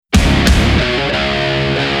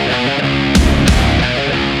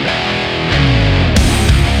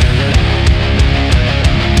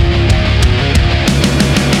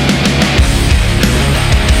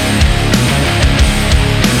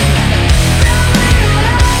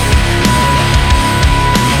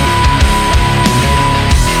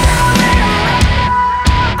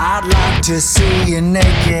to see you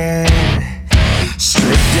naked.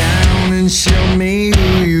 Strip down and show me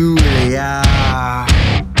who you really are.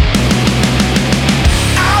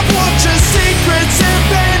 I've watched your secrets and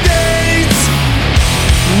band-aids.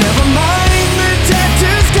 Never mind the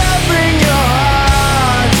tattoos covering your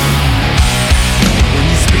heart. When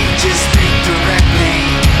you speak, just speak directly.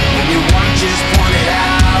 When you want, just point it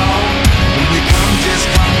out. When you come, just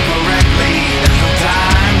come correctly. There's no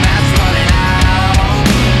time that's running out.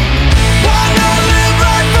 Why not live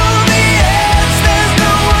right from the edge? There's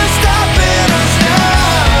no one stopping us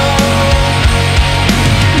now.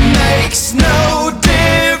 Makes no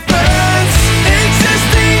difference.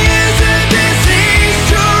 Existing is a disease.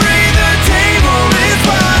 Jury, the table is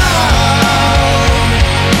round.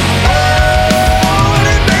 Oh, and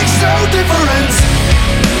it makes no difference.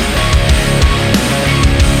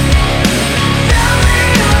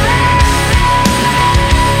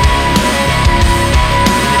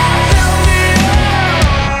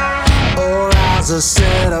 All eyes are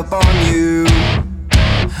set up on you.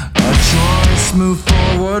 A choice, move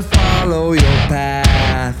forward, follow your path.